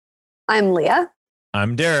I'm Leah.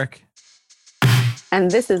 I'm Derek.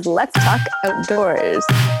 And this is Let's Talk Outdoors.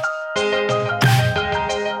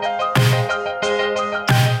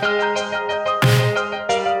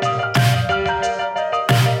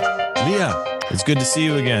 Leah, it's good to see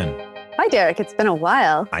you again. Hi, Derek. It's been a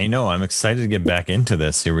while. I know. I'm excited to get back into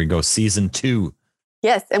this. Here we go. Season 2.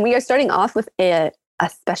 Yes. And we are starting off with a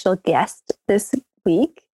special guest this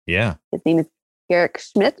week. Yeah. His name is Eric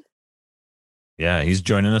Schmidt. Yeah. He's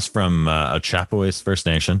joining us from Ochapowace First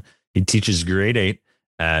Nation. He teaches grade 8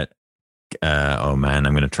 at, I'm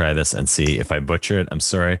going to try this and see if I butcher it. I'm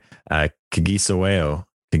sorry. Kagisowayo,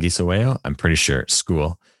 I'm pretty sure,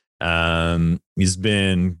 school. He's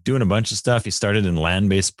been doing a bunch of stuff. He started in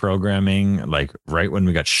land-based programming, like right when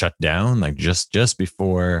we got shut down, like just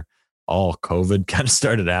before all COVID kind of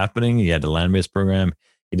started happening. He had a land-based program.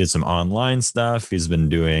 He did some online stuff. He's been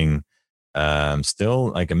doing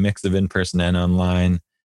still like a mix of in-person and online,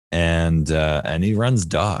 and he runs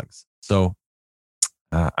dogs. So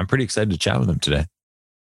I'm pretty excited to chat with him today.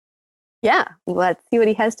 Yeah, let's see what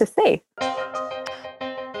he has to say.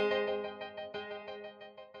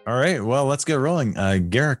 All right, well, let's get rolling.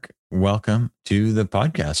 Garrick, welcome to the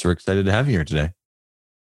podcast. We're excited to have you here today.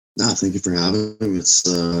 No, thank you for having me. It's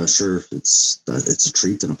it's a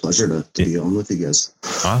treat and a pleasure to be on with you guys.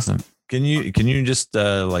 Awesome. Can you just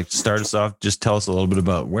like start us off? Just tell us a little bit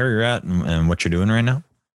about where you're at and what you're doing right now.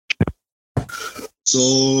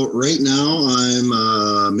 So right now I'm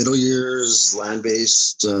a middle years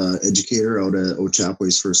land-based educator out at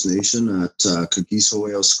Ochapowace First Nation at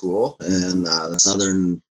Kagisowayo School in the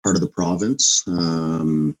southern part of the province.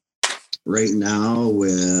 Right now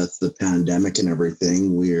with the pandemic and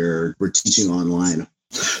everything, we're teaching online.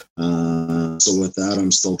 So with that,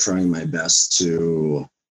 I'm still trying my best to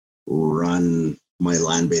run my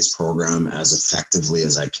land-based program as effectively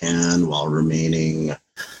as I can while remaining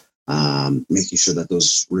making sure that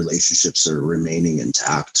those relationships are remaining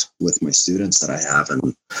intact with my students that I have.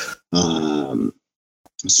 And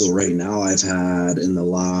so right now I've had in the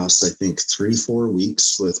last, I think 3-4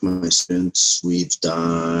 weeks with my students, we've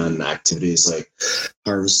done activities like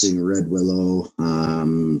harvesting red willow,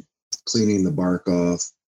 cleaning the bark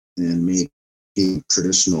off, and making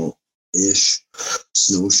traditional-ish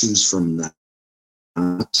snowshoes from that.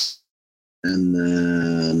 And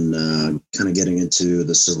then kind of getting into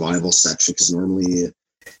the survival section, because normally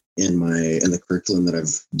in the curriculum that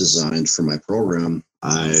I've designed for my program,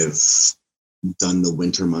 I've done the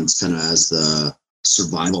winter months kind of as the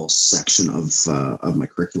survival section of my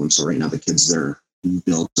curriculum. So right now the kids there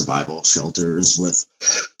build survival shelters with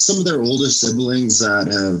some of their older siblings that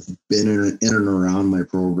have been in and around my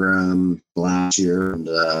program last year, and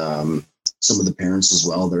some of the parents as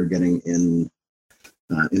well. They're getting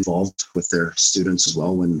involved with their students as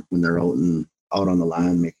well when they're out on the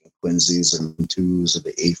land making quinzies and twos of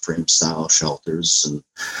the A-frame style shelters,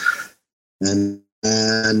 and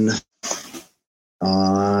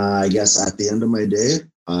I guess at the end of my day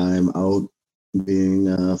I'm out being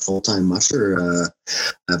a full-time musher. I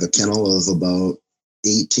have a kennel of about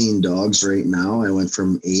 18 dogs right now. I went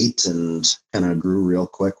from 8 and kind of grew real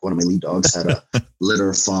quick. One of my lead dogs had a litter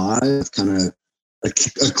of 5, kind of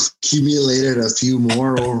accumulated a few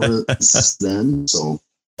more over then. So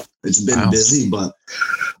it's been busy, but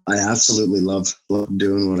I absolutely love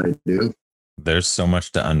doing what I do. There's so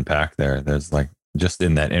much to unpack there. There's like, just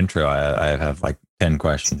in that intro, I have like 10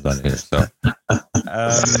 questions on here. So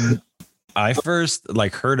I first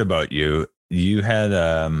heard about you. You had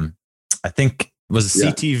I think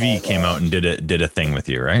CTV came out and did a thing with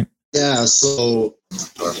you, right? Yeah, so the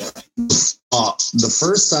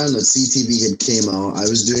first time that CTV had came out, I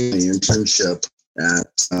was doing my internship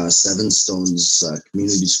at Seven Stones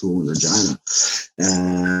Community School in Regina.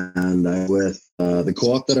 And the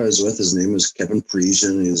co-op that I was with, his name was Kevin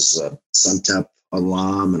Parisian. He's a SUNTEP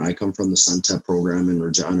alum, and I come from the SUNTEP program in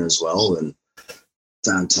Regina as well. And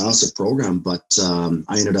fantastic program. But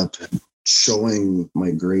I ended up showing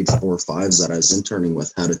my grade 4-5s that I was interning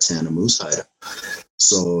with how to tan a moose hide.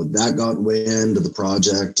 So that got way into the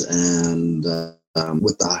project, and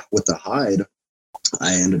with the hide,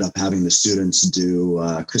 I ended up having the students do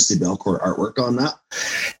Christy Belcourt artwork on that.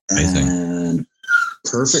 Amazing. And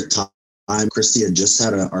perfect time. Christy had just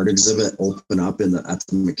had an art exhibit open up at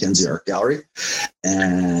the Mackenzie Art Gallery,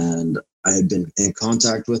 and I had been in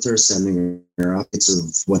contact with her, sending her updates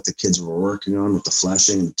of what the kids were working on with the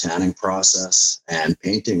fleshing and tanning process, and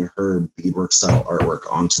painting her beadwork style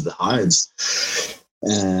artwork onto the hides.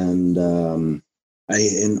 And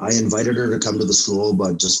I invited her to come to the school,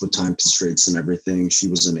 but just with time constraints and everything, she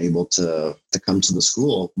wasn't able to come to the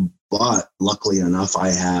school. But luckily enough, I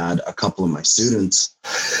had a couple of my students,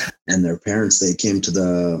 and their parents, they came to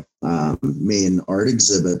the main art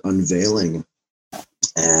exhibit unveiling,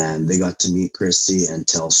 and they got to meet Christy and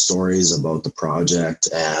tell stories about the project,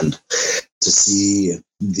 and to see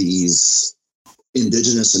these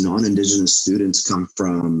Indigenous and non-Indigenous students come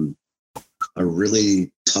from a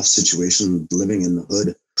really tough situation living in the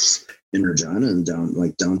hood in Regina and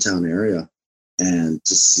downtown area, and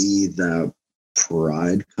to see that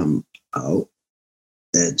pride come out,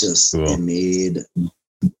 it made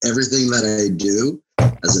everything that I do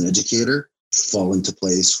as an educator fall into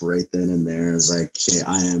place right then and there. It's like, okay,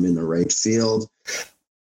 I am in the right field.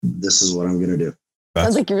 This is what I'm going to do.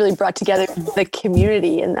 Sounds like you really brought together the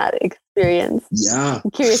community in that experience. Yeah.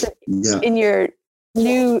 I'm curious, in your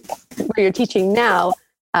where you're teaching now,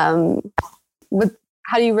 how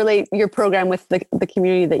do you relate your program with the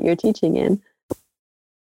community that you're teaching in?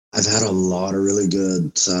 I've had a lot of really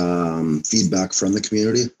good feedback from the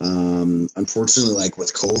community. Unfortunately, like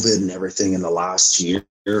with COVID and everything in the last year,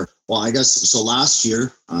 well, I guess, so last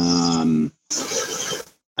year, I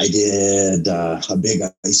did a big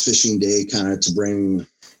ice fishing day kind of to bring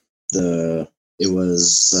I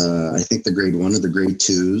think the grade 1 or the grade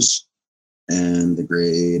 2s and the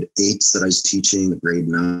grade 8s that I was teaching, the grade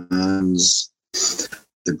 9s,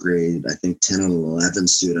 the grade, I think 10 and 11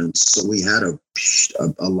 students. So we had a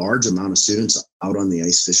large amount of students out on the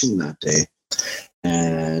ice fishing that day,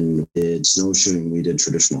 and did snowshoeing. We did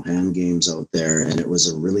traditional hand games out there, and it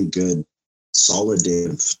was a really good, solid day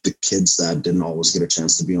of the kids that didn't always get a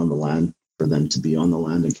chance to be on the land, for them to be on the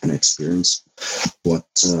land and kind of experience what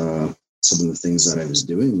some of the things that I was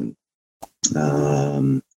doing.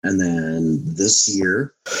 And then this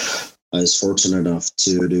year, I was fortunate enough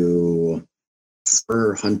to do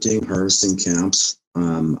fur hunting, harvesting camps,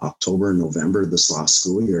 October and November this last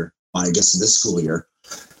school year. I guess this school year.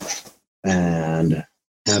 And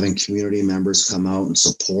having community members come out and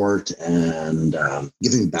support, and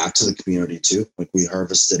giving back to the community too. Like, we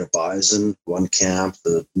harvested a bison one camp.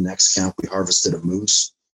 The next camp we harvested a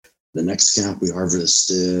moose. The next camp we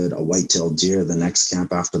harvested a white-tailed deer. The next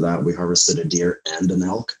camp after that we harvested a deer and an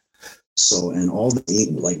elk. So, and all the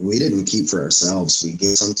meat, like, we didn't keep for ourselves. We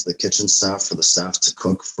gave some to the kitchen staff, for the staff to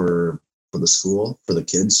cook for the school, for the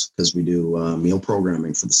kids, because we do meal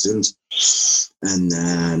programming for the students. And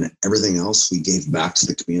then everything else we gave back to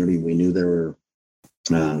the community. We knew there were,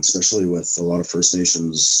 especially with a lot of First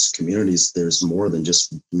Nations communities, there's more than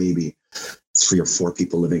just maybe 3 or 4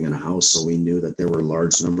 people living in a house. So we knew that there were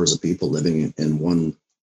large numbers of people living in one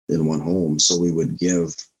home. So we would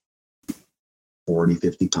give 40,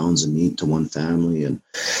 50 pounds of meat to one family. And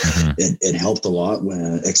it helped a lot,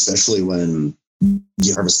 especially when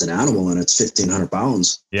you harvest an animal and it's 1,500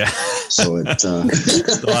 pounds. Yeah. So it's a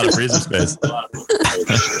lot of freezer space.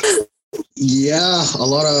 Yeah,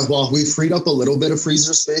 we freed up a little bit of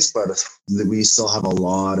freezer space, but we still have a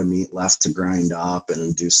lot of meat left to grind up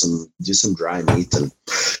and do some dry meat. And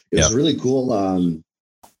it was really cool.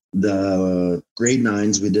 The grade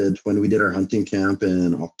 9s we did when we did our hunting camp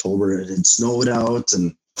in October, it had snowed out,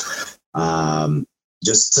 and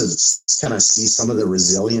just to kind of see some of the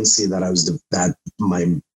resiliency that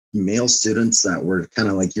my male students that were kind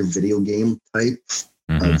of like your video game type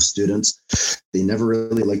of students, they never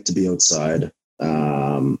really liked to be outside.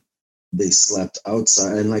 They slept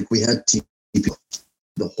outside, and like we had TP,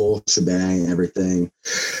 the whole shebang, everything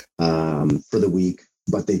for the week,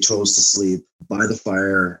 but they chose to sleep by the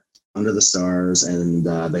fire under the stars, and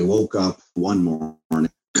they woke up one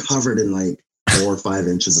morning covered in like 4 or 5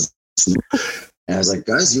 inches of snow. And I was like,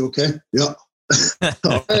 guys, you okay? Yeah.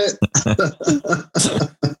 All right.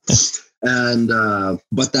 And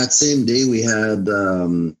but that same day we had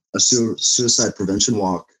a suicide prevention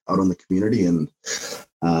walk out on the community, and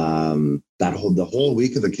the whole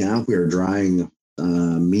week of the camp we were drying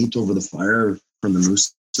meat over the fire from the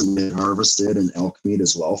moose that we had harvested, and elk meat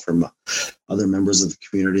as well from other members of the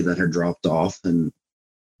community that had dropped off. And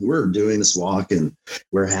we're doing this walk and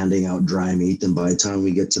we're handing out dry meat, and by the time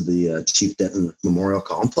we get to the Chief Denton Memorial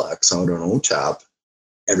Complex out on Ochap,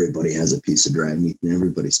 everybody has a piece of dry meat and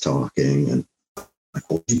everybody's talking. And like,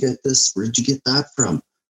 where'd you get this? Where'd you get that from?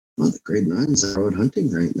 Well, the grade 9s are out hunting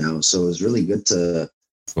right now. So it was really good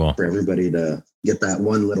for everybody to get that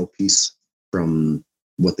one little piece from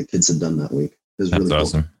what the kids had done that week. It was really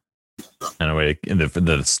awesome. Cool. And a way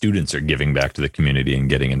the students are giving back to the community and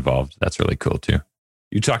getting involved. That's really cool too.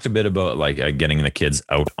 You talked a bit about like getting the kids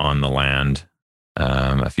out on the land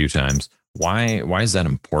a few times. Why is that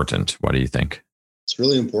important? What do you think? It's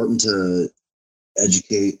really important to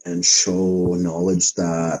educate and show knowledge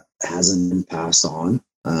that hasn't been passed on.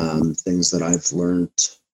 Things that I've learned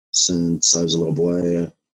since I was a little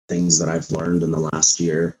boy. things that I've learned in the last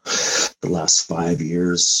year, the last 5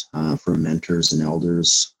 years, from mentors and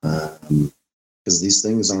elders, because these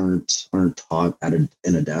things aren't taught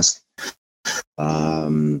in a desk.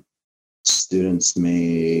 Students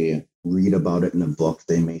may read about it in a book.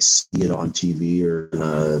 They may see it on TV or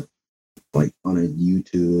like on a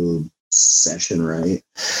YouTube session, right?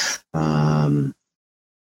 And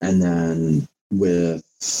then with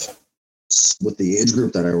the age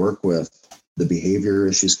group that I work with, the behavior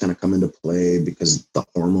issues kind of come into play because the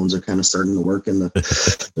hormones are kind of starting to work in the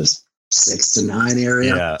 6 to 9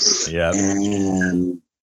 area. Yeah. And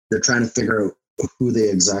they're trying to figure out who they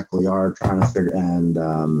exactly are, trying to figure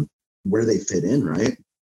and where they fit in, right?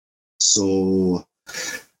 So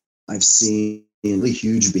I've seen really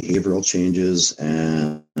huge behavioral changes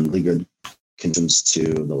and really good connections to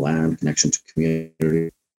the land, connection to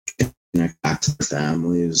community, connect back to their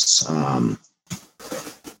families,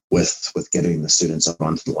 with getting the students up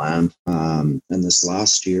onto the land. And this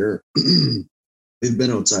last year, we've been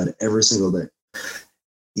outside every single day.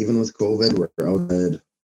 Even with COVID, we're outside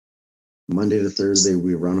Monday to Thursday.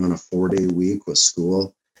 We run on a 4-day week with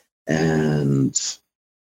school. And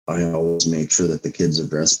I always make sure that the kids are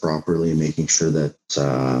dressed properly, making sure that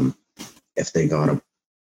if they don't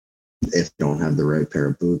have the right pair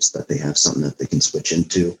of boots, that they have something that they can switch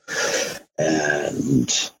into,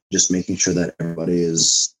 and just making sure that everybody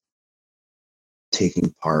is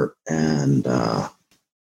taking part and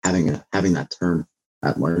having that turn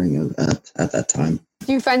at learning at that time.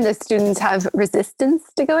 Do you find that students have resistance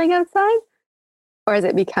to going outside, or has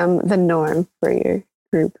it become the norm for your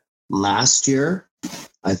group? Last year,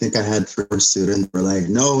 I think I had 3 students who were like,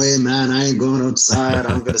 "No way, man, I ain't going outside.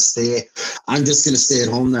 I'm just going to stay at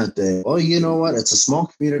home that day." Well, you know what? It's a small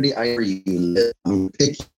community. Where you live. I'm going to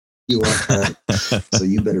pick you up, so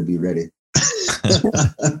you better be ready.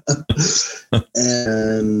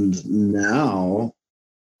 And now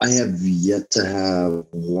I have yet to have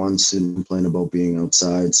one student complain about being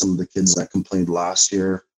outside. Some of the kids that complained last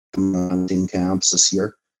year from hunting camps this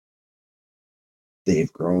year,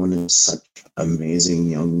 they've grown into such amazing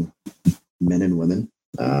young men and women.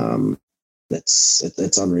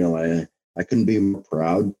 It's unreal. I couldn't be more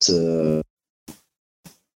proud to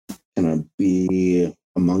kind of be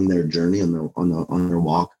among their journey and on their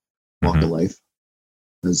walk of life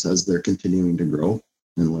as they're continuing to grow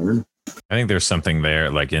and learn. I think there's something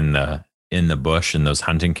there, like in the bush and those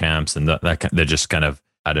hunting camps, and that just kind of,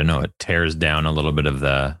 I don't know, it tears down a little bit of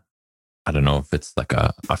the, I don't know if it's like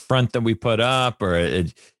a front that we put up, or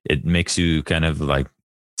it makes you kind of like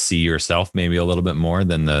see yourself maybe a little bit more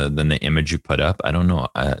than the image you put up. I don't know.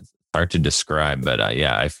 It's hard to describe, but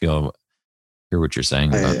yeah, I hear what you're saying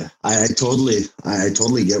about. I totally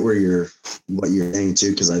get what you're saying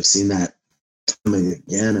too, because I've seen that time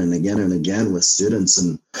again and again and again with students,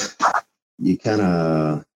 and you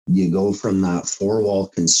go from that 4-wall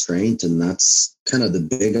constraint, and that's kind of the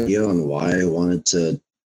big idea on why I wanted to.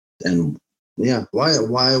 And why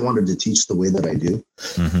I wanted to teach the way that I do,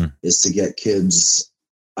 is to get kids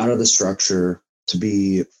out of the structure, to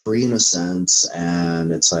be free in a sense.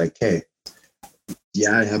 And it's like, hey,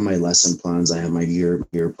 yeah, I have my lesson plans, I have my year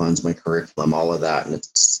plans, my curriculum, all of that, and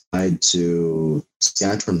it's tied to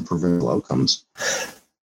Saskatchewan provincial outcomes.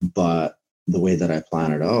 But the way that I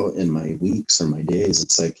plan it out in my weeks or my days,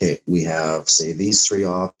 it's like, hey, we have, say, these 3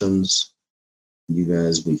 options. You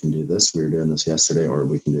guys, we can do this. We were doing this yesterday, or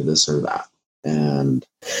we can do this or that. And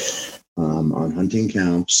on hunting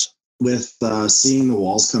camps, with seeing the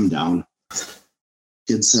walls come down,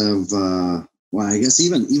 kids have, well, I guess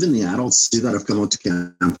even the adults too that have come out to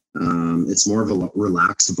camp. It's more of a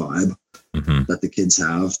relaxed vibe that the kids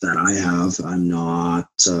have, that I have. I'm not.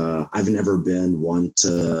 I've never been one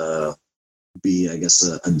to be, I guess,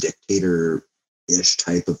 a dictator-ish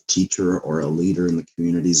type of teacher or a leader in the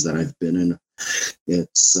communities that I've been in.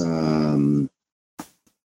 It's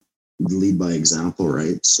lead by example,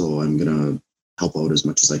 right? So I'm gonna help out as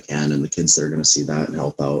much as I can, and the kids, they're gonna see that and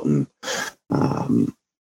help out. And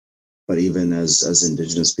but even as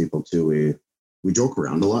Indigenous people too, we joke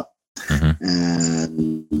around a lot,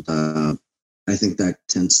 and I think that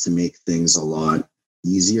tends to make things a lot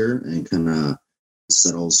easier and kind of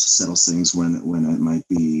settles things when it might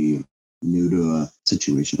be new to a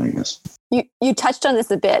situation, I guess. You touched on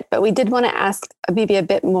this a bit, but we did want to ask maybe a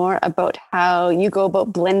bit more about how you go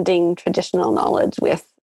about blending traditional knowledge with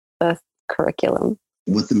the curriculum.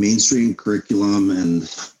 With the mainstream curriculum and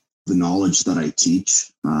the knowledge that I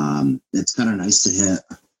teach, it's kind of nice to hit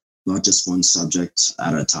not just one subject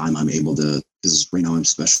at a time. I'm able to, because right now I'm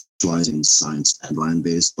specializing in science and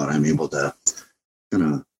land-based, but I'm able to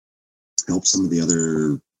kind of help some of the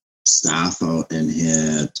other staff out and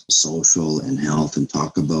hit social and health and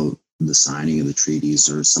talk about the signing of the treaties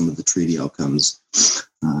or some of the treaty outcomes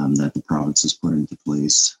that the province has put into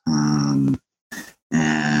place,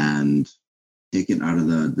 and take it out of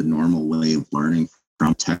the normal way of learning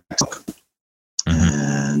from textbook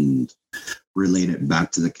and relate it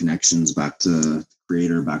back to the connections, back to the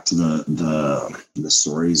creator, back to the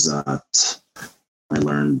stories that I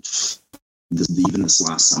learned even this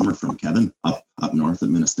last summer from Kevin up north at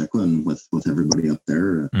Minnesota and with everybody up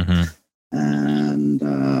there,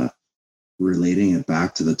 and relating it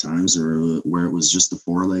back to the times where it was just the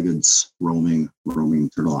four-leggeds roaming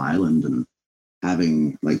Turtle Island, and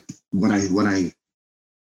having like when I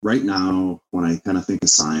right now when I kind of think of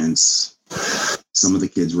science, some of the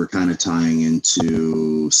kids were kind of tying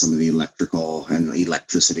into some of the electrical and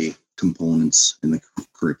electricity components in the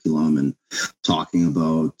curriculum and talking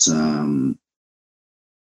about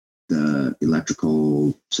the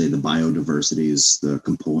electrical, say the biodiversities, the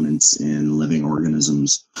components in living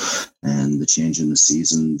organisms, and the change in the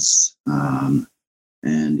seasons, and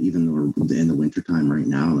even in the wintertime right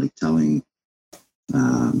now, like telling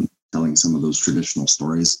some of those traditional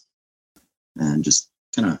stories, and just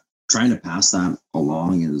kind of trying to pass that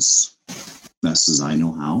along as best as I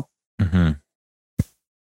know how.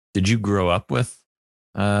 Did you grow up with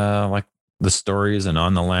like the stories and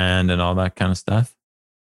on the land and all that kind of stuff?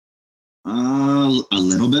 A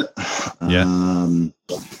little bit. Yeah.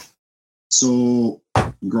 So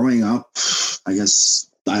growing up, I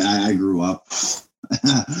guess I grew up.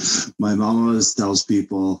 My mom always tells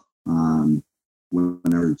people,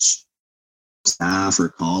 whenever staff or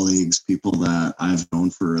colleagues, people that I've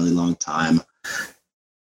known for a really long time,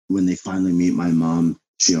 when they finally meet my mom,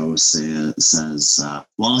 she always says,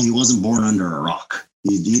 well, he wasn't born under a rock.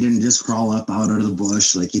 He didn't just crawl up out of the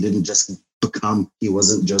bush. Like he didn't just he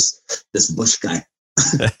wasn't just this bush guy.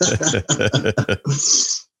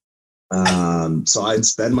 So I'd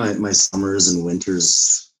spend my summers and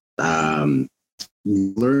winters learning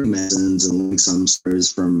lessons and learning some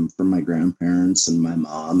stories from my grandparents and my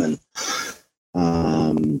mom, and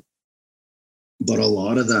but a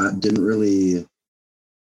lot of that didn't really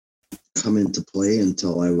come into play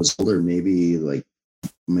until I was older, maybe like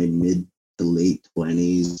my mid to late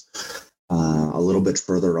 20s, a little bit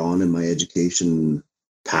further on in my education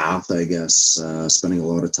path, I guess, spending a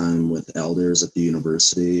lot of time with elders at the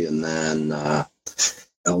university, and then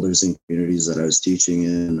elders in communities that I was teaching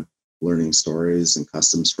in, learning stories and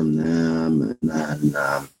customs from them, and then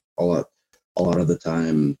a lot of the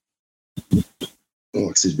time, a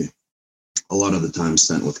lot of the time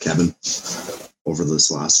spent with Kevin over this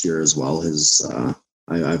last year as well.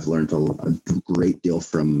 I've learned a great deal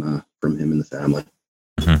from him and the family.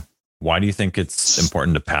 Why do you think it's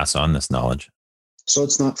important to pass on this knowledge? So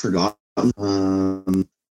it's not forgotten.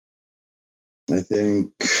 I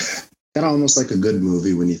think kind of almost like a good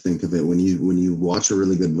movie when you think of it. When you watch a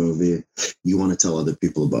really good movie, you want to tell other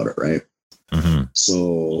people about it, right?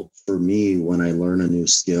 So for me, when I learn a new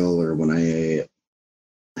skill or when I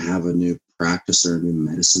have a new practice or a new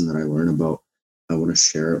medicine that I learn about, I want to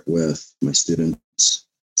share it with my students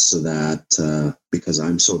so that because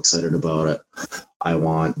I'm so excited about it, I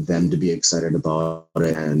want them to be excited about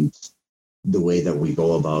it. And the way that we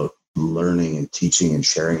go about learning and teaching and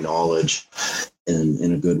sharing knowledge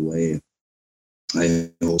in a good way,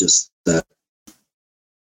 I hope just that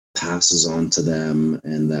passes on to them,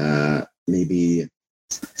 and that maybe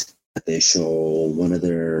they show one of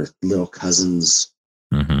their little cousins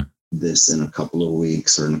this in a couple of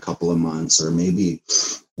weeks or in a couple of months, or maybe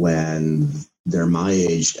when they're my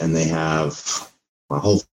age and they have, well,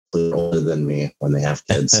 hopefully older than me when they have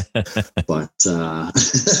kids, but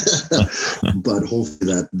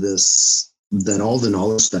hopefully that all the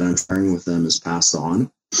knowledge that I'm sharing with them is passed on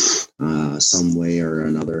some way or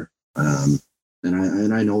another.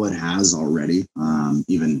 And I know it has already,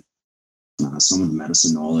 even some of the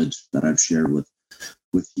medicine knowledge that I've shared with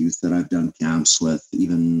youth that I've done camps with,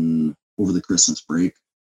 even over the Christmas break.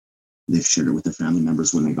 They've shared it with their family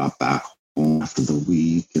members when they got back home after the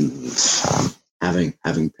week, and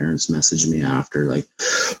having parents message me after, like,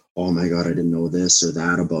 oh my God, I didn't know this or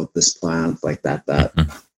that about this plant, like that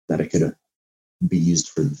it could be used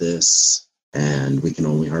for this, and we can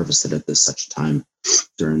only harvest it at this such time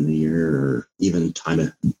during the year, or even time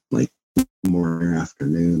at like morning or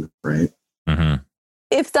afternoon, right?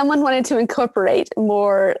 If someone wanted to incorporate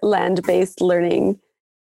more land-based learning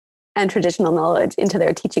and traditional knowledge into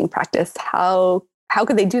their teaching practice, how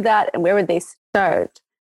could they do that, and where would they start?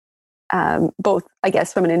 Both, I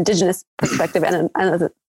guess, from an Indigenous perspective and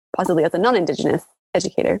possibly as a non-Indigenous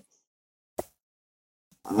educator.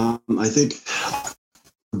 I think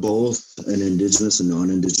both an Indigenous and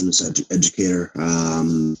non-Indigenous educator.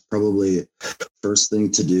 Probably first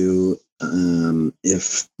thing to do,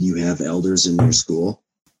 if you have elders in your school,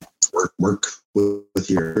 work with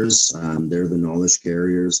yours. They're the knowledge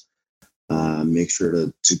carriers. Make sure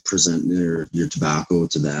to present your tobacco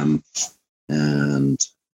to them and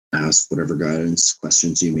ask whatever guidance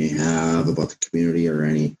questions you may have about the community or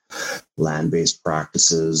any land-based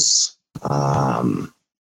practices.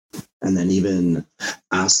 And then even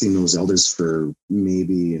asking those elders for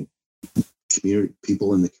maybe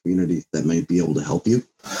people in the community that might be able to help you.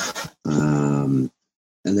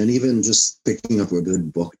 And then even just picking up a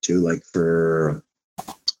good book too, like for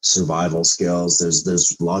survival skills.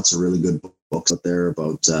 There's lots of really good books out there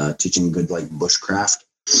about teaching good like bushcraft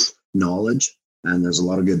knowledge. And there's a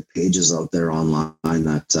lot of good pages out there online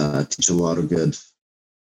that teach a lot of good,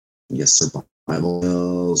 I guess, survival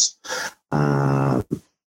skills.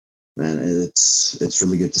 And it's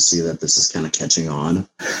really good to see that this is kind of catching on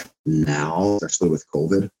now, especially with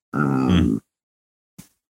COVID.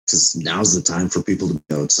 Because now's the time for people to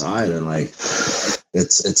be outside, and like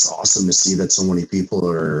it's awesome to see that so many people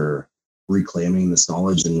are reclaiming this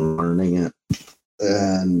knowledge and learning it.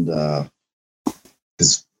 And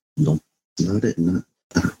because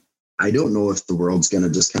I don't know if the world's gonna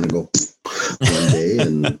just kind of go one day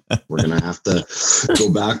and we're gonna have to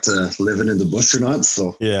go back to living in the bush or not.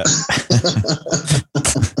 So yeah, it's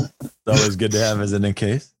always good to have as in a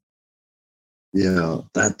case. Yeah,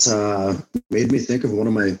 that made me think of one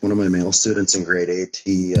of my male students in grade 8.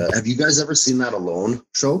 He have you guys ever seen that Alone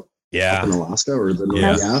show? Yeah, up in Alaska or the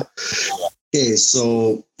yeah. Okay,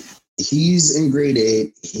 so he's in grade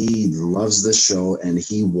 8. He loves this show and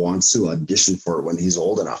he wants to audition for it when he's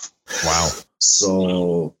old enough. Wow.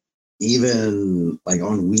 So even like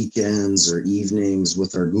on weekends or evenings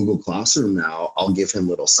with our Google Classroom now, I'll give him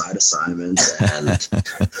little side assignments and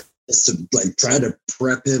just to like try to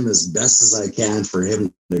prep him as best as I can for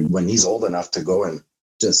him when he's old enough to go and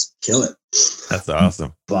just kill it. That's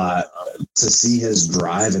awesome. But to see his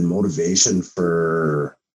drive and motivation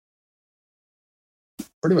for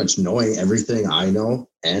pretty much knowing everything I know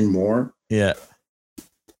and more. Yeah.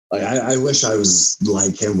 Like I wish I was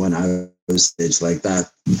like him when I was age like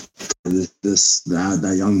that.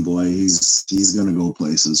 That young boy, he's gonna go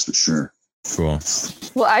places for sure. Cool.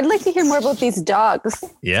 Well, I'd like to hear more about these dogs.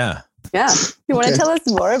 Yeah. Yeah. You want to tell us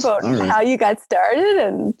more about how you got started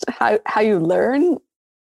and how you learn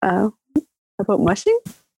about mushing?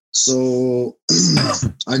 So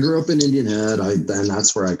I grew up in Indian Head, and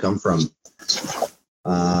that's where I come from.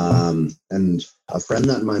 And a friend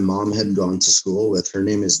that my mom had gone to school with, her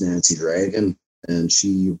name is Nancy Dragon, and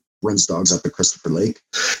she runs dogs up at Christopher Lake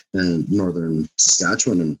in northern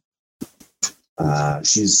Saskatchewan. And I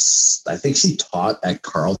think she taught at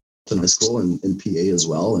Carleton High School in PA as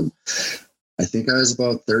well. And I think I was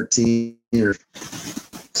about 13 or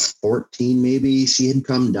 14, maybe. She had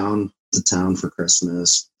come down to town for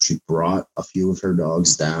Christmas. She brought a few of her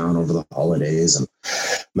dogs down over the holidays. And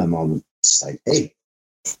my mom was like, hey,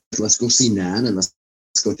 let's go see Nan and let's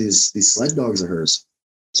go with these sled dogs of hers.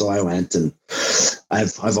 So I went, and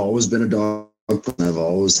I've always been a dog person. I've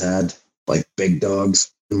always had like big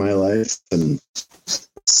dogs in my life, and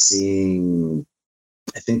seeing,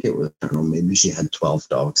 I think it was, I don't know, maybe she had 12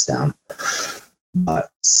 dogs down. But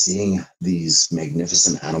seeing these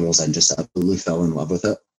magnificent animals, I just absolutely fell in love with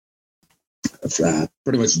it.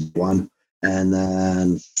 Pretty much one. And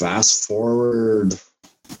then fast forward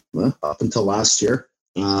up until last year,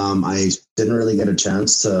 I didn't really get a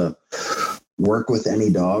chance to work with any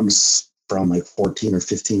dogs from like 14 or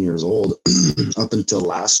 15 years old up until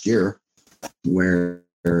last year, where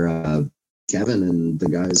Kevin and the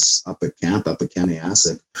guys up at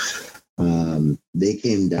Kanayasik, they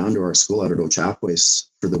came down to our school out at Ochapways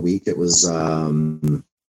for the week. It was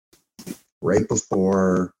right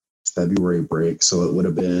before February break, so it would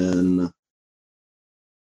have been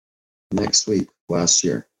next week last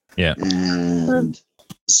year. Yeah. And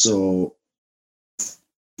so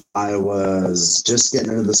I was just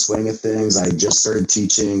getting into the swing of things. I just started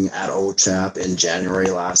teaching at OCHAP in January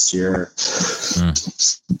last year.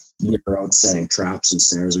 We were out setting traps and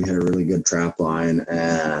snares. We had a really good trap line,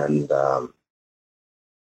 and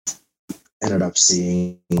ended up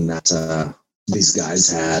seeing that these guys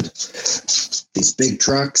had these big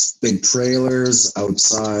trucks, big trailers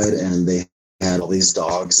outside, and they had all these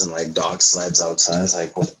dogs and like dog sleds outside. I was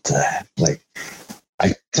like, what the heck? Like,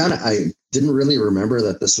 I didn't really remember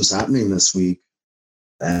that this was happening this week.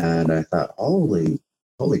 And I thought, holy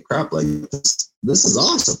crap, like this is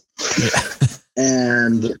awesome. Yeah.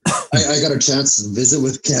 And I got a chance to visit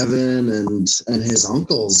with Kevin and his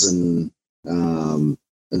uncles, and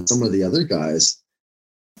and some of the other guys.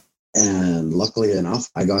 And luckily enough,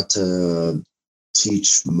 I got to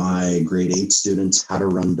teach my grade 8 students how to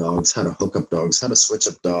run dogs, how to hook up dogs, how to switch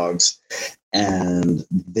up dogs. And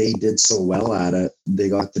they did so well at it, they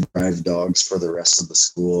got to drive dogs for the rest of the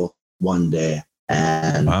school one day.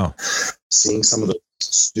 And wow, seeing some of the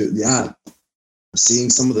seeing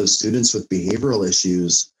some of those students with behavioral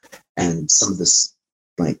issues, and some of this,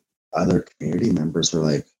 like, other community members were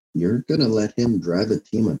like, "You're gonna let him drive a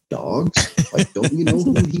team of dogs? Like, don't you know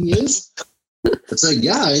who he is?" It's like,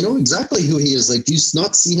 yeah, I know exactly who he is. Like, do you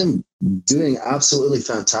not see him doing absolutely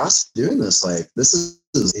fantastic doing this? Like, this is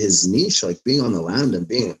his niche, like being on the land and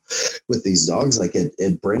being with these dogs. Like,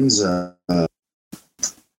 it brings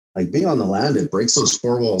like being on the land, it breaks those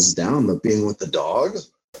four walls down, but being with the dog,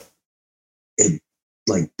 it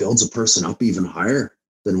like builds a person up even higher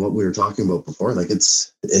than what we were talking about before. Like,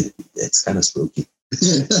 it's kind of spooky.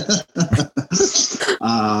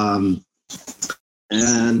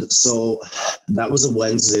 And so that was a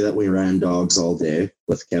Wednesday that we ran dogs all day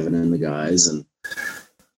with Kevin and the guys, and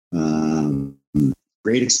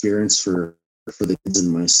great experience for the kids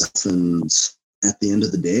and myself. And at the end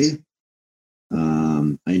of the day,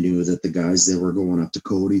 I knew that the guys, they were going up to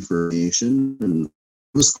Cody for nation, and it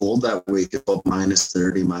was cold that week, about minus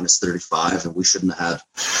 30, minus 35, and we shouldn't have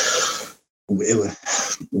had.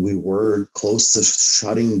 We were close to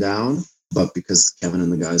shutting down, but because Kevin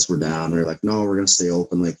and the guys were down, they're like, "No, we're going to stay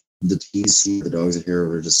open. Like, he's here, the dogs are here.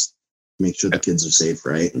 We're just make sure the kids are safe,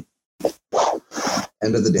 right?"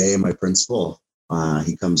 End of the day, my principal,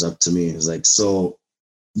 he comes up to me. He's like, "So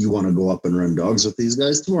you want to go up and run dogs with these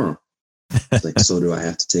guys tomorrow?" It's like, "So do I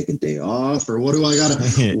have to take a day off, or what do I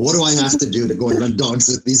have to do to go and run dogs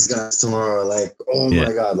with these guys tomorrow?" Like, oh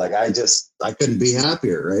my God, like I couldn't be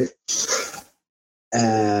happier, right?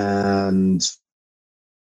 And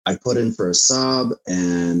I put in for a sub,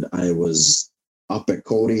 and I was up at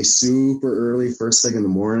Cody super early, first thing in the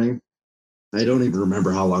morning. I don't even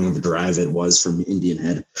remember how long of a drive it was from Indian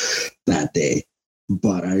Head that day,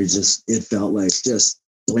 but it felt like just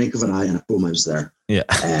blink of an eye and boom, I was there. Yeah.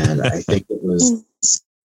 And I think it was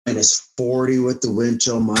minus 40 with the wind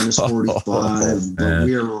chill, minus 45, but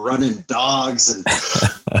we were running dogs, and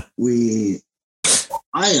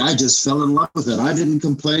I just fell in love with it. I didn't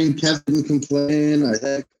complain. Kev didn't complain. I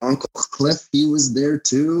think Uncle Cliff, he was there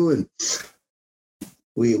too. And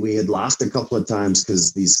we had laughed a couple of times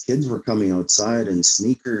because these kids were coming outside in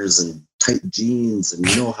sneakers and tight jeans. And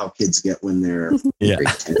you know how kids get when they're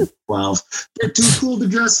 10, 12. They're too cool to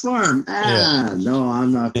dress warm. No,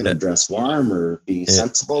 I'm not going to dress warm or be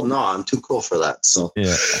sensible. No, I'm too cool for that. So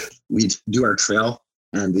we'd do our trail.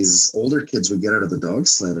 And these older kids would get out of the dog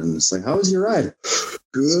sled, and it's like, "How was your ride?"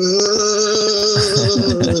 "Good."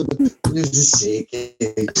 They're just shaking.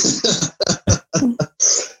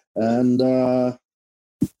 And I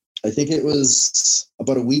think it was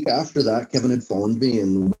about a week after that, Kevin had phoned me,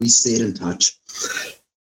 and we stayed in touch.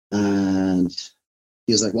 And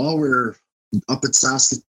he was like, "Well, we're up at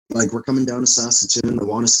Saskatoon, like we're coming down to Saskatoon, the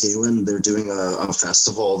Wanuskewin. They're doing a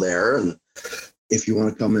festival there, and if you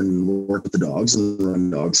want to come and work with the dogs and run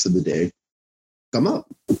dogs for the day, come up."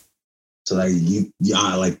 So like you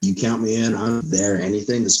count me in. I'm there.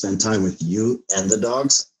 Anything to spend time with you and the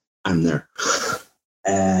dogs, I'm there.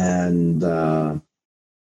 And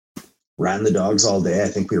ran the dogs all day. I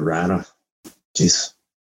think we ran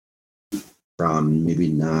from maybe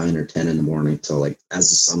 9 or 10 in the morning till like as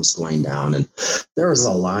the sun's going down, and there was a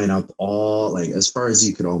lineup all like as far as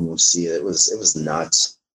you could almost see it. It was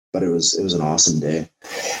nuts. But it was an awesome day.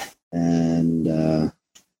 And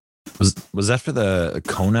was that for the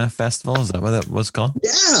Kona Festival? Is that what that was called?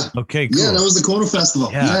 Yeah. Okay, cool. Yeah, that was the Kona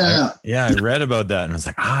Festival. Yeah. I read about that, and I was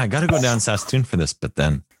like, I got to go down Saskatoon for this, but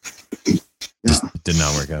then just did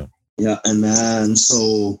not work out. Yeah, and then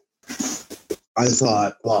so I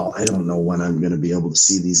thought, well, I don't know when I'm going to be able to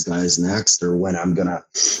see these guys next, or when I'm going to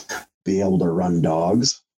be able to run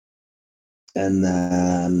dogs. And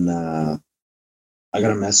then I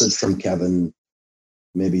got a message from Kevin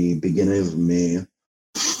maybe beginning of May,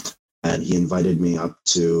 and he invited me up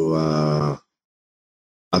to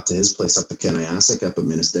his place up at Kenayasik, up at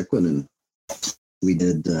Minnesdiquin, and we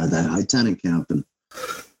did that high tanning camp, and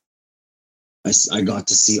I got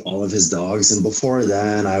to see all of his dogs. And before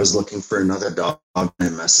then, I was looking for another dog, and I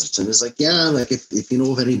messaged him. He's like, "Yeah, like if you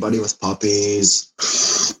know of anybody with puppies,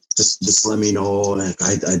 just let me know. Like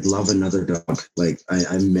I'd love another dog. Like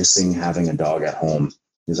I'm missing having a dog at home."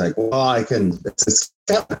 He's like, "Well, I can." It's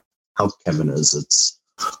how Kevin is. It's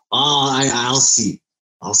I'll see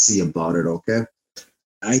about it. Okay.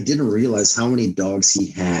 I didn't realize how many dogs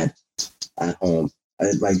he had at home.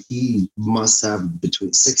 Like he must have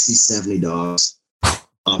between 60, 70 dogs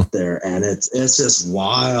up there, and it's just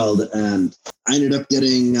wild. And I ended up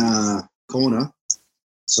getting Kona.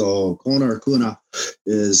 So Kona or Kuna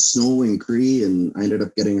is Snow Wing Cree, and I ended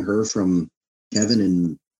up getting her from Kevin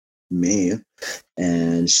in May,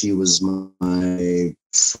 and she was my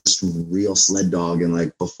first real sled dog. And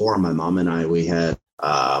like before my mom and I, we had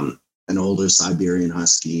an older Siberian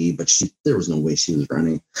Husky, but there was no way she was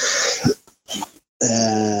running.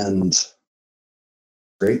 And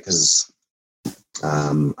great, because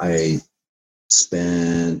I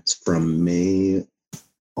spent from May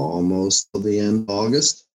almost till the end of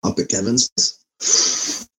August up at Kevin's,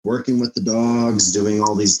 working with the dogs, doing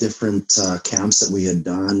all these different camps that we had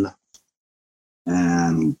done,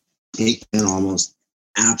 and taking in almost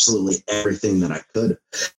absolutely everything that I could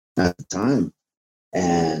at the time.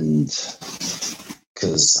 And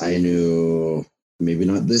because I knew maybe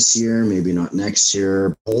not this year, maybe not next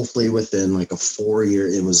year, hopefully within like a 4-year,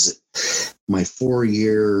 it was my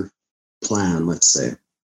 4-year plan, let's say,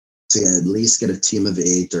 to at least get a team of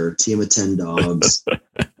 8 or a team of 10 dogs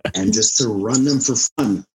and just to run them for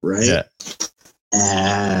fun, right? Yeah.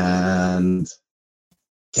 And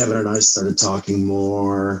Kevin and I started talking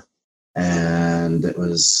more, and it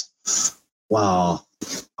was, well,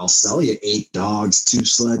 I'll sell you 8 dogs, 2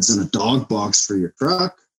 sleds, and a dog box for your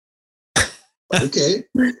truck. Okay.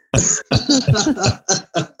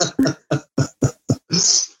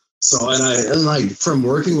 So, and like from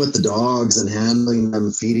working with the dogs and handling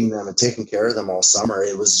them, feeding them, and taking care of them all summer,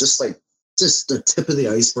 it was just the tip of the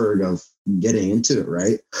iceberg of getting into it,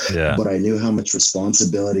 right? Yeah. But I knew how much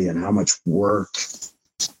responsibility and how much work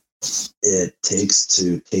it takes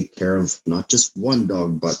to take care of not just one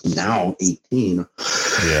dog, but now 18.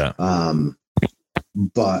 Yeah.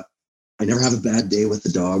 But I never have a bad day with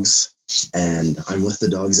the dogs, and I'm with the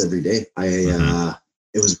dogs every day.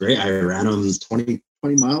 It was great. I ran them 20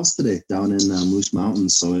 miles today down in Moose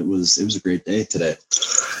Mountains. So it was a great day today.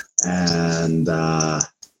 And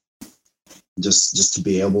just to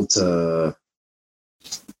be able to,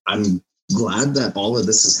 I'm glad that all of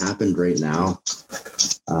this has happened right now,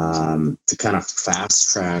 to kind of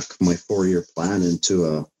fast track my 4-year plan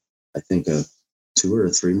into I think a 2 or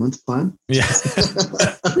 3 month plan. Yeah.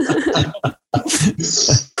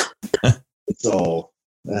 So,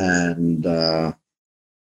 and I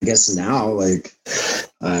guess now, like,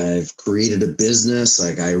 I've created a business.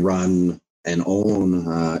 Like, I run and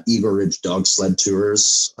own Eagle Ridge Dog Sled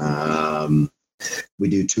Tours. We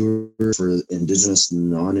do tours for Indigenous,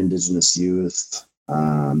 non-Indigenous youth,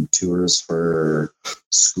 tours for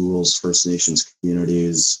schools, First Nations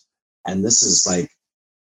communities. And this is like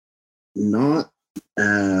not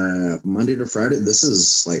Monday to Friday. This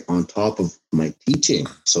is like on top of my teaching.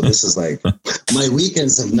 So this is like my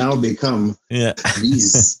weekends have now become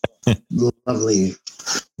these lovely,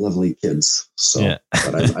 lovely kids. So,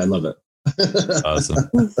 but I love it. Awesome.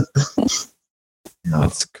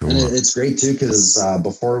 That's cool. And it's great too, because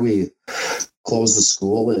before we closed the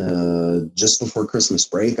school, just before Christmas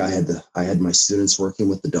break, I had my students working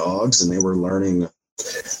with the dogs, and they were learning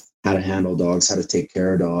how to handle dogs, how to take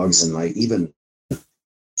care of dogs, and like even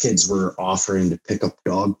kids were offering to pick up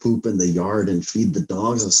dog poop in the yard and feed the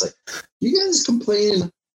dogs. I was like, you guys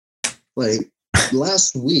complain like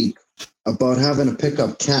last week about having to pick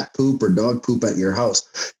up cat poop or dog poop at your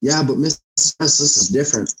house. Yeah, but Miss, this is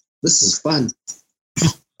different. This is fun.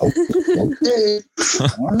 Okay.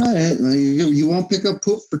 All right. You won't pick up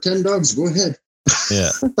poop for 10 dogs. Go ahead. Yeah.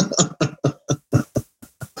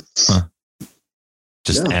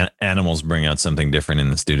 Just animals bring out something different in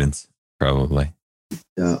the students, probably.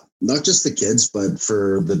 Yeah. Not just the kids, but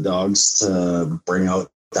for the dogs to bring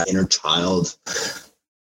out that inner child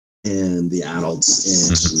and the adults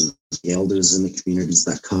and the elders in the communities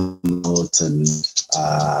that come out. And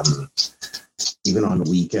even on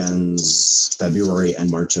weekends, February and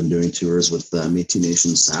March, I'm doing tours with the Métis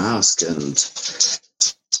Nation Sask, and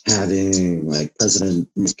having like President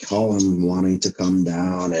McCollum wanting to come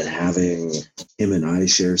down and having him and I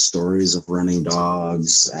share stories of running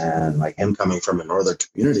dogs, and like him coming from a northern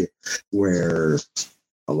community where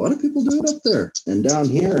a lot of people do it up there. And down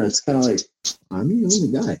here, it's kind of like, I'm the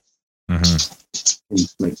only guy. Mm-hmm.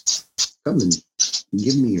 And like, come and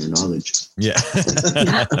give me your knowledge. Yeah.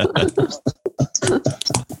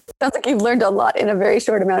 Sounds like you've learned a lot in a very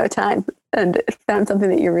short amount of time and found something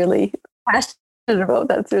that you're really passionate about.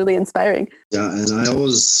 That's really inspiring. Yeah. And I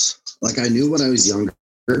always, like, I knew when I was younger,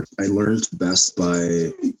 I learned best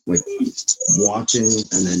by like watching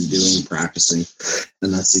and then practicing.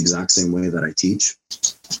 And that's the exact same way that I teach.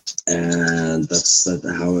 And that's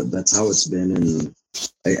how it's been. And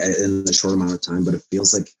in the short amount of time, but it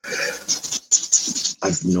feels like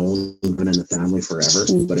I've been in the family forever.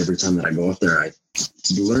 But every time that I go out there, I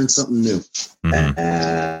learn something new,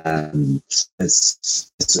 and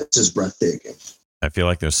it's just breathtaking. I feel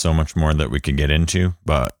like there's so much more that we could get into,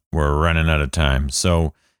 but we're running out of time.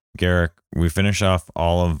 So, Garrick, we finish off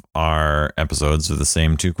all of our episodes with the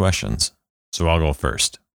same 2 questions. So I'll go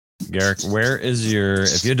first. Garrick, if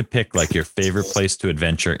you had to pick like your favorite place to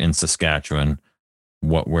adventure in Saskatchewan,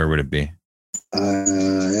 where would it be?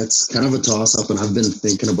 It's kind of a toss up, and I've been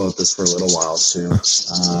thinking about this for a little while too.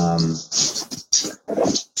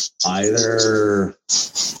 Either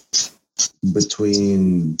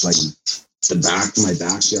between like my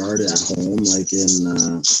backyard at home, like in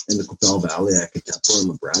the Qu'Appelle Valley at Quetepo and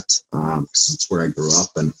LeBret, because it's where I grew up,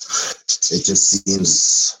 and it just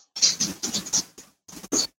seems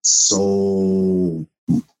so.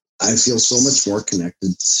 I feel so much more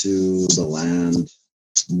connected to the land,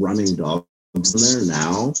 running dogs in there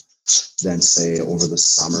now than say over the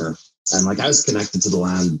summer. And like I was connected to the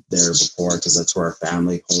land there before because that's where our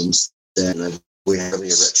family homestead, and we have a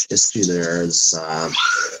rich history there as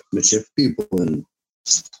Michif people, and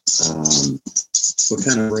we're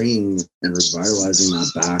kind of bringing and revitalizing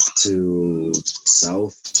that back to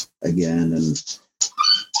South again, and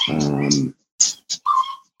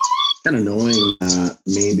kind of knowing that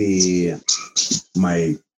maybe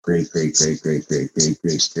my great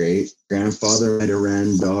grandfather might have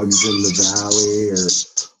ran dogs in the valley or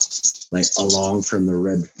like along from the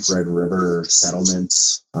Red River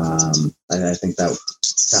settlements. I think that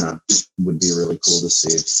kind of would be really cool to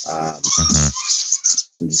see.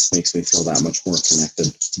 It just makes me feel that much more connected.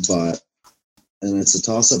 And it's a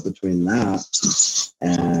toss up between that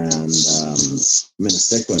and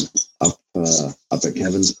Minnesota up at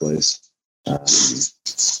Kevin's place.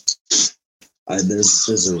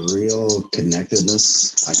 There's a real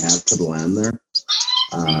connectedness I have to the land there.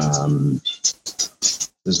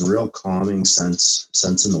 There's a real calming sense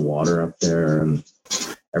in the water up there, and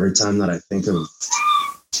every time that I think of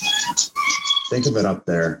it up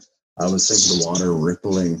there, I always think of the water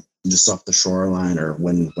rippling just off the shoreline, or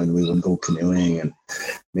when we would go canoeing, and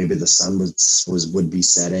maybe the sun would be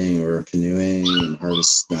setting, or canoeing and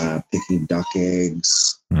harvest picking duck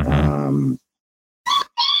eggs,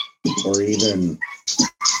 or even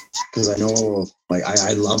because I know like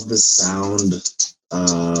I love the sound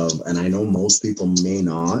of, and I know most people may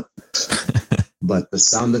not, but the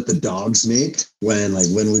sound that the dogs make when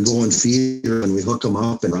we go and feed or when we hook them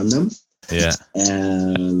up and run them. Yeah.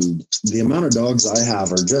 And the amount of dogs I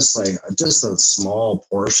have are just a small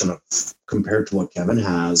portion of compared to what Kevin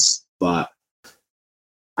has, but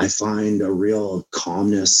I find a real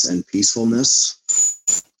calmness and peacefulness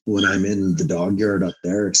when I'm in the dog yard up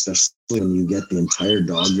there, especially when you get the entire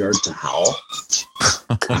dog yard to howl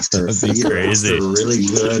after a feed, crazy. After a really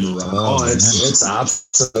good run. Oh, it's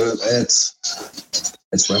absolute.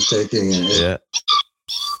 It's breathtaking. And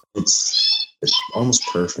it's almost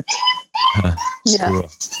perfect. Yeah. Cool.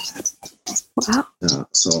 Wow. Yeah.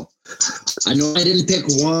 So I know I didn't pick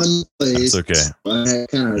one place. That's okay. But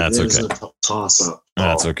That's okay. A toss up.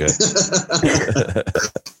 That's okay.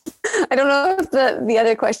 I don't know if the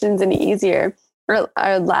other question's any easier.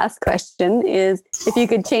 Our last question is, if you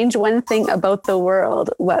could change one thing about the world,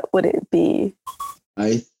 what would it be?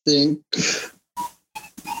 I think,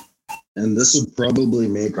 and this would probably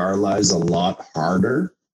make our lives a lot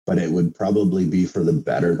harder, but it would probably be for the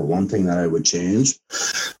better. The one thing that I would change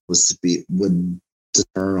was to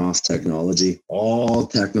turn off technology, all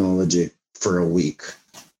technology, for a week.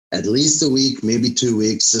 At least a week, maybe 2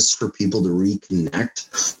 weeks, just for people to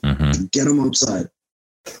reconnect, get them outside.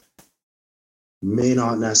 May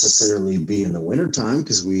not necessarily be in the wintertime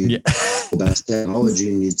because that's technology,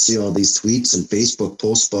 and you'd see all these tweets and Facebook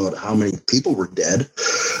posts about how many people were dead.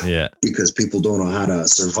 Yeah. Because people don't know how to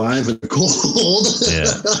survive in the cold.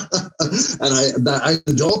 Yeah. And I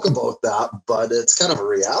joke about that, but it's kind of a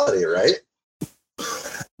reality, right?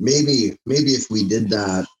 Maybe if we did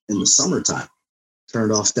that in the summertime,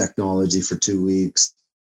 turned off technology for 2 weeks,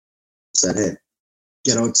 said, hey,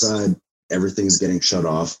 get outside, everything's getting shut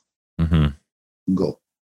off. Go.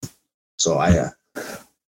 So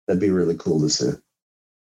that'd be really cool to see.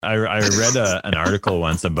 I read an article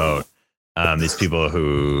once about these people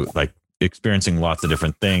who like experiencing lots of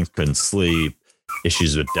different things, couldn't sleep,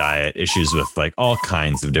 issues with diet, issues with like all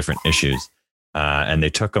kinds of different issues. And they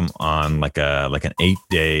took them on like an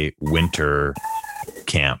 8-day winter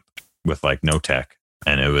camp with like no tech.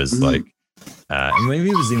 And it was like, maybe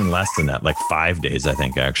it was even less than that, like 5 days, I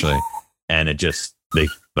think, actually. And it just, they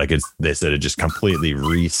said it just completely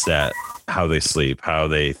reset how they sleep, how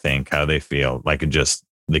they think, how they feel. Like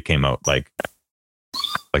they came out like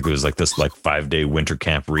it was like this like 5-day winter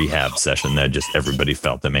camp rehab session that just everybody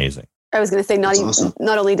felt amazing. I was going to say,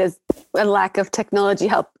 not only does a lack of technology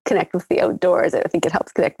help connect with the outdoors, I think it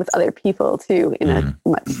helps connect with other people too in a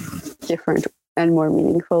much different and more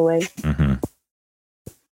meaningful way. Mm-hmm.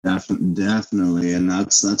 Definitely. And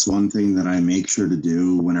that's one thing that I make sure to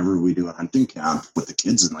do whenever we do a hunting camp with the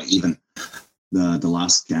kids. And like even the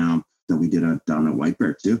last camp that we did down at White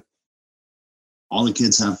Bear too, all the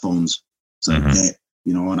kids have phones. So, hey,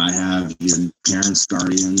 you know what? I have your parents,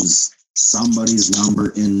 guardians, somebody's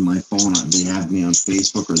number in my phone. They have me on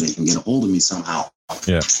Facebook, or they can get a hold of me somehow.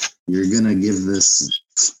 Yeah. You're going to give this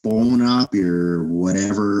phone up, your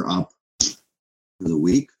whatever up for the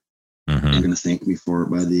week. Mm-hmm. You're going to thank me for it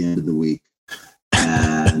by the end of the week.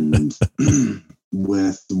 And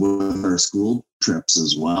with our school trips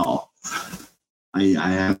as well, I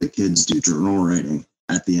have the kids do journal writing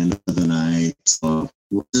at the end of the night. So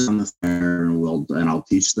we'll sit on the fair and I'll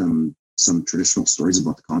teach them some traditional stories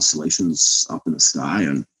about the constellations up in the sky,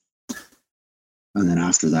 and then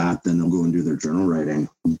after that, then they'll go and do their journal writing.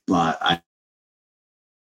 But I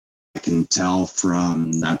can tell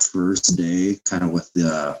from that first day, kind of with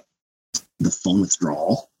the phone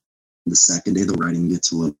withdrawal. The second day, the writing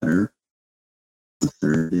gets a little better. The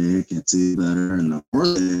third day, it gets even better, and the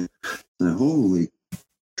fourth day, holy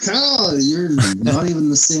cow, you're not even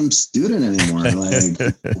the same student anymore. Like,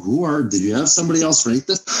 did you have somebody else write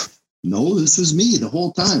this? No, this was me the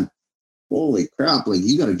whole time. Holy crap. Like,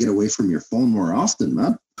 you got to get away from your phone more often,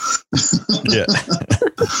 man. Yeah.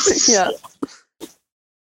 Yeah.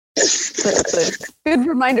 That's a good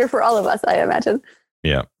reminder for all of us, I imagine.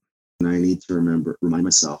 Yeah. And I need to remind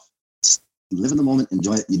myself, live in the moment,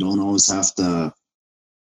 enjoy it. You don't always have to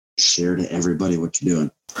share to everybody what you're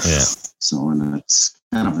doing. Yeah. So, and that's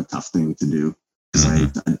kind of a tough thing to do.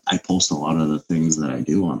 Because I post a lot of the things that I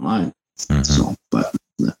do online. Mm-hmm. So, but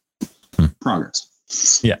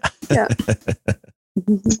progress. Yeah. Yeah.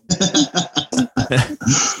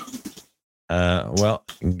 Well,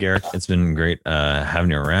 Garrick, it's been great having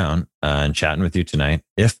you around and chatting with you tonight.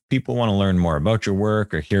 If people want to learn more about your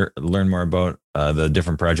work or learn more about the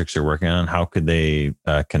different projects you're working on, how could they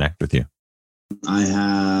connect with you? I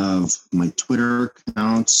have my Twitter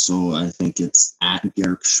account, so I think it's at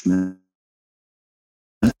Garrick Schmidt.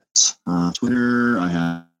 Twitter, I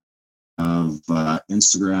have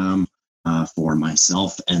Instagram for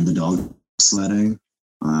myself and the dog sledding.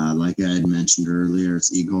 Like I had mentioned earlier,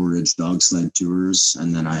 it's Eagle Ridge Dog Sled Tours,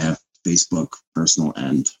 and then I have Facebook personal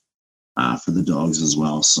end for the dogs as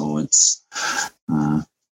well. So it's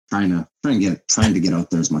trying to get out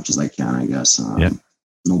there as much as I can, I guess.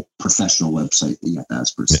 No professional website yet,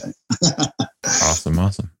 as per se.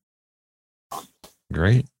 Awesome.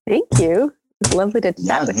 Great. Thank you. It's lovely to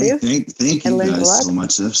chat with you. Thank you guys so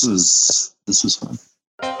much. This was fun.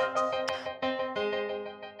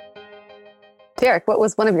 Derek, what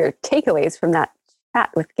was one of your takeaways from that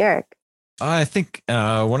chat with Garrick? I think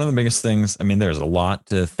one of the biggest things, I mean, there's a lot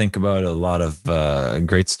to think about, a lot of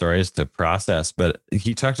great stories to process, but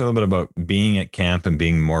he talked a little bit about being at camp and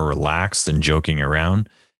being more relaxed and joking around,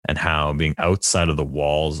 and how being outside of the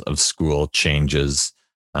walls of school changes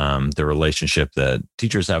the relationship that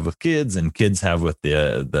teachers have with kids and kids have with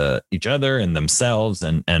the each other and themselves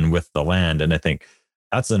and with the land. And I think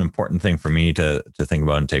that's an important thing for me to think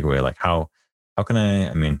about and take away. Like how can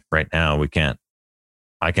I mean, right now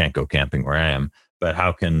I can't go camping where I am, but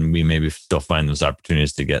how can we maybe still find those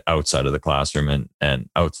opportunities to get outside of the classroom and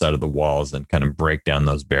outside of the walls and kind of break down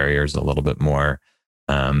those barriers a little bit more,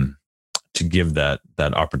 to give that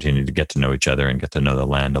opportunity to get to know each other and get to know the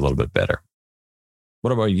land a little bit better.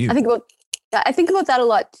 What about you? I think about that a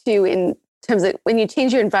lot too, in terms of when you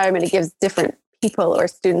change your environment, it gives different people or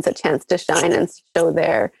students a chance to shine and show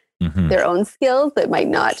their own skills that might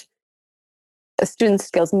not, a student's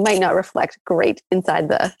skills might not reflect great inside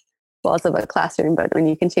the walls of a classroom, but when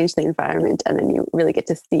you can change the environment and then you really get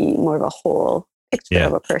to see more of a whole picture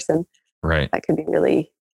of a person, right? That can be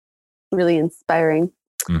really, really inspiring.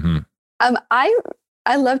 Mm-hmm.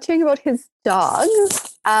 I loved hearing about his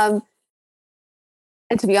dogs. And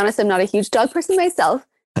to be honest, I'm not a huge dog person myself,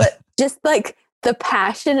 but just like the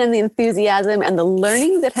passion and the enthusiasm and the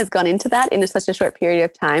learning that has gone into that in such a short period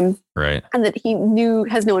of time. Right. And that he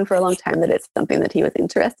has known for a long time that it's something that he was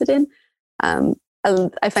interested in.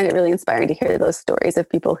 I find it really inspiring to hear those stories of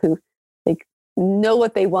people who like know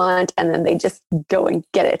what they want and then they just go and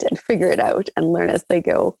get it and figure it out and learn as they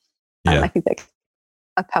go. I think that's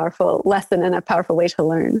a powerful lesson and a powerful way to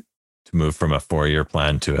learn. To move from a 4-year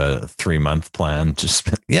plan to a 3-month plan, just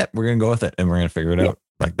we're going to go with it and we're going to figure it out.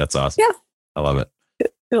 Like, that's awesome. Yeah. I love it.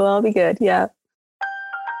 It'll all be good. Yeah.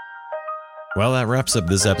 Well, that wraps up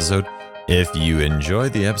this episode. If you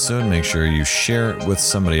enjoyed the episode, make sure you share it with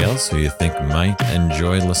somebody else who you think might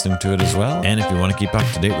enjoy listening to it as well. And if you want to keep up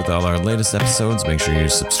to date with all our latest episodes, make sure you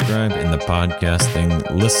subscribe in the podcasting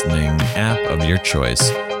listening app of your choice.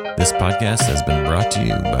 This podcast has been brought to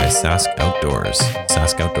you by Sask Outdoors,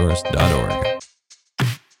 saskoutdoors.org.